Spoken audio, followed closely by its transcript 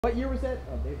What year was that?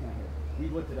 Oh, Dave's not here. We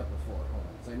looked it up before. Hold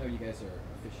on. So I know you guys are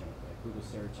efficient with that. Google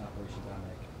search, Operation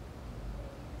Dominic.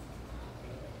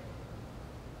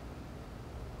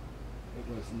 It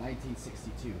was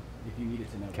 1962, if you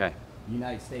needed to know. Okay. The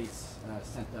United States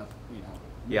sent up,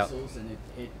 Yep. missiles, and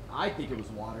I think it was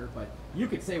water, but you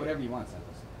could say whatever you want,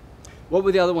 Santos. What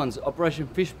were the other ones? Operation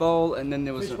Fishbowl, and then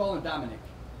there was Fishbowl and Dominic.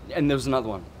 and there was another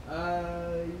one.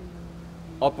 Well,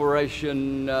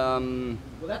 Operation.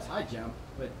 that's high jump,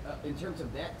 but in terms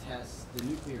of that test, the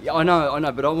nuclear. Yeah, I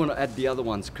know, but I want to add the other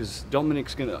ones because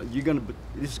Dominic's this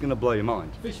is gonna blow your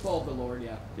mind. Fishbowl of the Lord,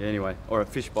 yeah. Yeah. Anyway, or a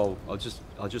fishbowl. I'll just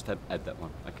add that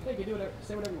one. Okay. Yeah, you can do whatever,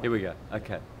 say whatever you want. Here we go.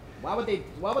 Okay. Why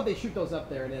would they shoot those up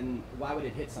there, and then why would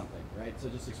it hit something, right? So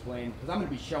just explain, because I'm going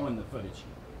to be showing the footage.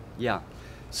 Yeah.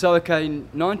 So okay, in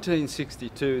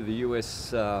 1962, the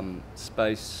U.S.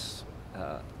 Space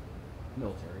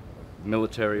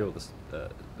military or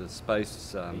the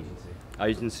space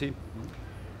agency.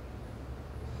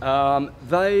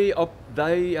 They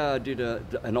did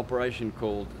an operation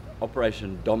called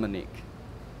Operation Dominic.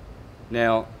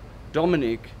 Now,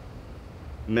 Dominic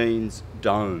means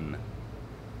dome.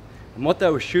 And what they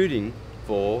were shooting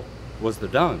for was the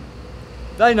dome.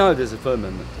 They know there's a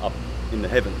firmament up in the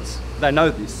heavens. They know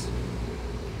this.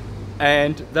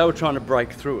 And they were trying to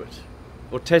break through it,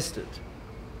 or test it,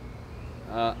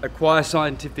 acquire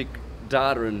scientific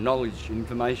data and knowledge,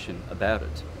 information about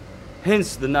it.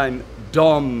 Hence the name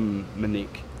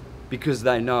Dominic, because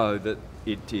they know that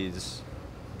it is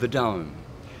the dome.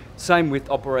 Same with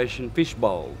Operation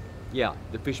Fishbowl. Yeah,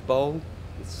 the fishbowl,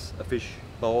 it's a fish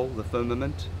bowl, the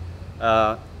firmament.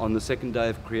 On the second day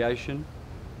of creation,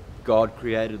 God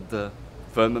created the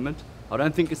firmament. I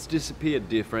don't think it's disappeared,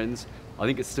 dear friends. I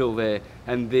think it's still there.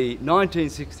 And the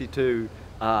 1962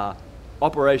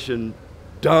 Operation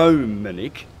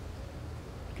Dominic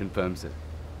confirms it.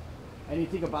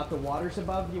 Anything about the waters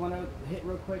above you want to hit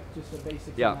real quick? Just a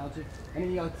basic analogy?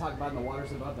 Anything you want to talk about in the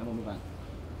waters above, then we'll move on.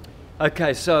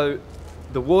 Okay, so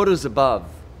the waters above,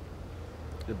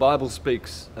 the Bible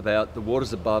speaks about the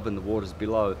waters above and the waters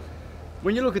below.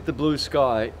 When you look at the blue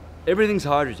sky, everything's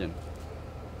hydrogen.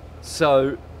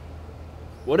 So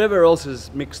whatever else is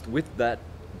mixed with that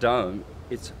dome,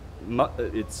 it's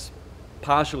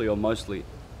partially or mostly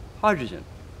hydrogen.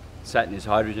 Saturn is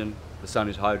hydrogen, the Sun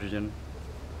is hydrogen,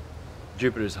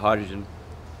 Jupiter is hydrogen.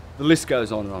 The list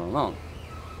goes on and on and on.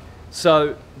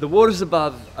 So the waters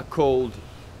above are called,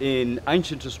 in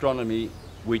ancient astronomy,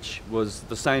 which was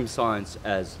the same science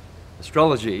as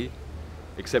astrology,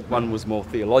 except one was more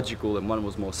theological and one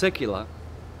was more secular,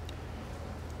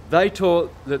 they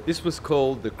taught that this was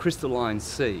called the crystalline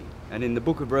sea. And in the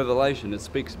book of Revelation, it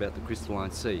speaks about the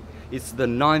crystalline sea. It's the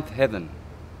ninth heaven.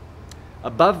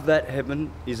 Above that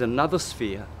heaven is another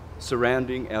sphere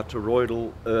surrounding our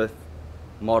toroidal earth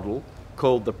model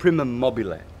called the primum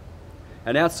mobile.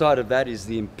 And outside of that is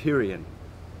the empyrean,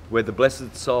 where the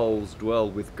blessed souls dwell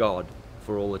with God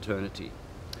for all eternity.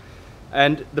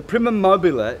 And the primum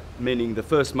mobile, meaning the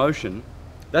first motion,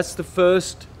 that's the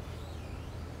first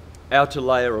outer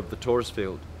layer of the torus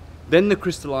field. Then the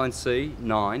crystalline sea,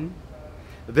 9.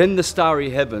 Then the starry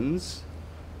heavens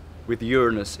with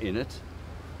Uranus in it,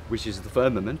 which is the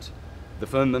firmament. The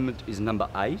firmament is number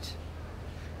 8.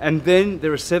 And then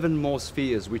there are 7 more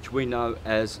spheres, which we know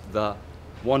as the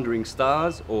wandering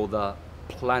stars or the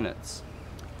planets.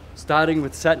 Starting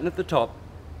with Saturn at the top,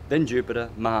 then Jupiter,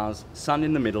 Mars, Sun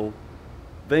in the middle,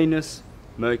 Venus,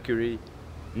 Mercury,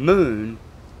 Moon,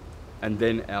 and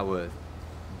then our Earth.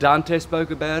 Dante spoke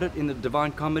about it in the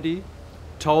Divine Comedy.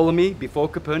 Ptolemy, before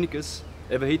Copernicus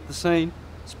ever hit the scene,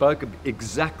 spoke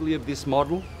exactly of this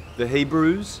model. The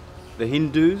Hebrews, the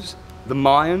Hindus, the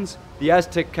Mayans, the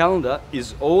Aztec calendar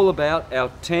is all about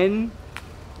our 10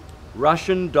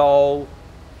 Russian doll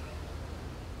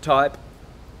type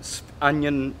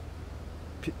onion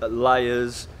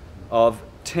layers of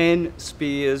 10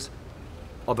 spheres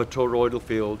of a toroidal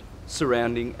field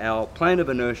surrounding our plane of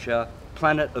inertia,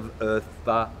 planet of Earth,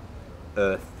 the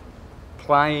Earth.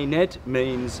 Planet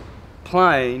means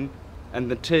plane, and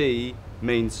the T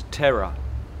means terra.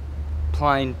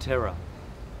 Plane terra.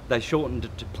 They shortened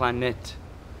it to planet.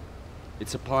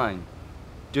 It's a plane.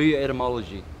 Do your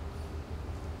etymology.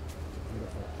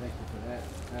 Beautiful. Thank you for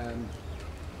that.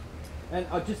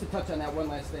 And just to touch on that one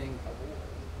last thing,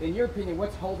 in your opinion,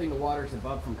 what's holding the waters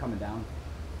above from coming down?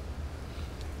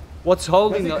 What's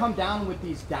holding Does it come down with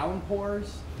these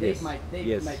downpours? Yes. They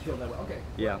might feel that way. Okay.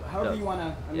 Yeah. However you want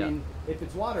to, I mean, if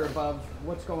it's water above,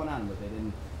 what's going on with it?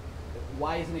 And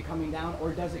why isn't it coming down?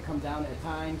 Or does it come down at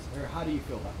times? Or how do you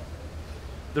feel about that?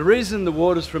 The reason the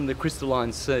waters from the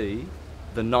crystalline sea,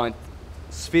 the 9th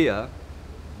sphere,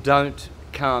 don't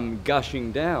come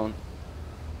gushing down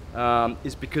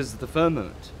is because of the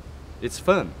firmament. It's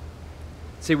firm.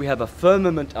 See, we have a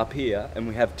firmament up here and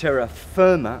we have terra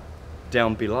firma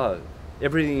down below.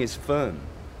 Everything is firm,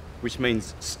 which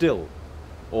means still,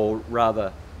 or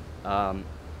rather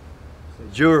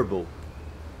durable.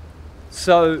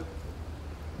 So,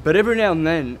 but every now and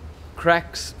then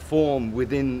cracks form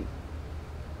within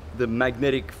the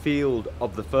magnetic field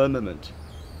of the firmament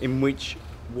in which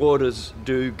waters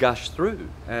do gush through,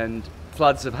 and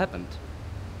floods have happened.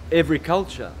 Every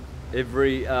culture,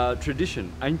 every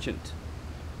tradition, ancient,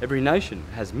 every nation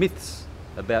has myths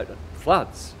about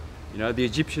floods. You know, the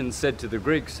Egyptians said to the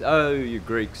Greeks, "Oh, you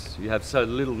Greeks, you have so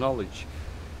little knowledge.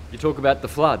 You talk about the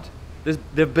flood. There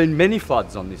have been many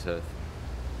floods on this earth."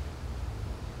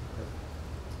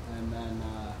 And then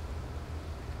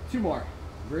two more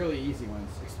really easy ones.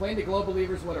 Explain to global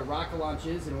believers what a rocket launch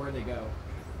is and where they go.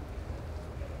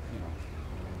 You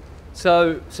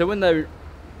know. So when they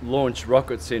launch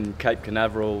rockets in Cape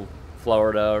Canaveral,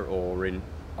 Florida, or in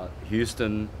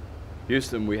Houston,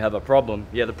 we have a problem.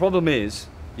 Yeah, the problem is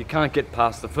you can't get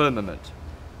past the firmament.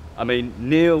 I mean,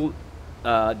 Neil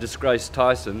deGrasse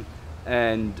Tyson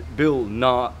and Bill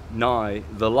Nye,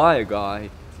 the liar guy,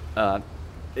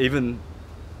 even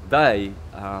they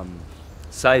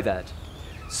say that.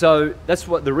 So that's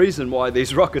what the reason why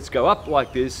these rockets go up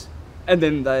like this, and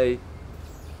then they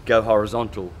go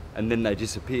horizontal, and then they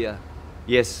disappear.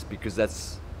 Yes, because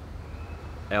that's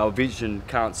our vision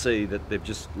can't see that they've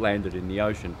just landed in the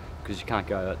ocean, because you can't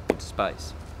go out into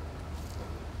space.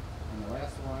 And the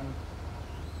last one,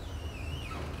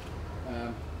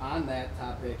 on that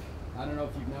topic, I don't know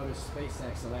if you've noticed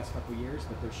SpaceX the last couple of years,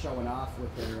 but they're showing off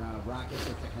with their rockets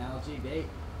and technology. They,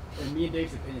 in me and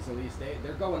Dave's opinions at least,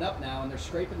 they're going up now and they're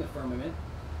scraping the firmament,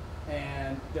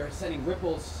 and they're sending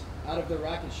ripples out of their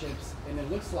rocket ships, and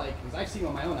it looks like, because I've seen it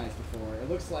with my own eyes before, it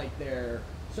looks like they're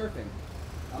surfing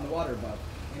on the water above,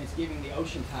 and it's giving the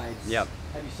ocean tides. Yep.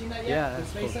 Have you seen that yet? Yeah,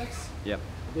 with that's SpaceX? cool. Yep.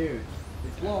 Dude,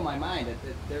 it's blowing my mind that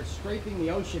they're scraping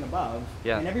the ocean above,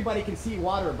 Yeah. and everybody can see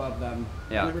water above them,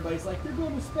 Yeah. and everybody's like, they're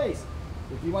going to space.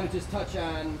 If you want to just touch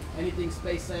on anything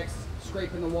SpaceX,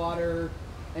 scraping the water,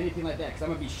 anything like that, because I'm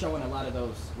going to be showing a lot of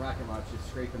those rocket launches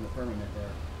scraping the firmament there.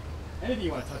 Anything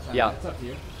you want to touch on, Yeah. it's up to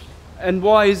you. And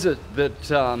why is it that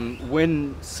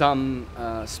when some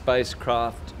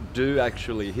spacecraft do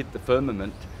actually hit the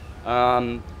firmament,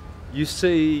 you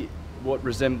see what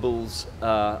resembles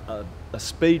a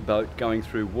speedboat going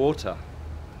through water?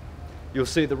 You'll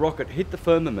see the rocket hit the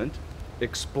firmament,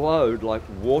 explode like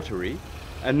watery,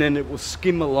 and then it will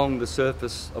skim along the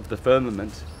surface of the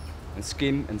firmament and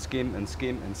skim and skim and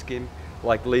skim and skim,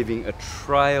 like leaving a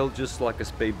trail just like a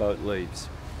speedboat leaves.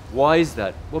 Why is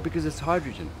that? Well, because it's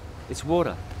hydrogen. It's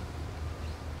water.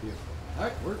 Beautiful. All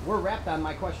right, we're wrapped on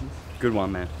my questions. Good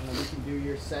one, man. And we can do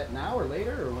your set now or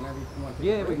later or whenever you want to.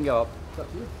 Yeah, we can go up. It's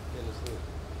up to you. Yeah, let's do it.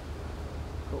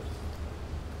 Cool.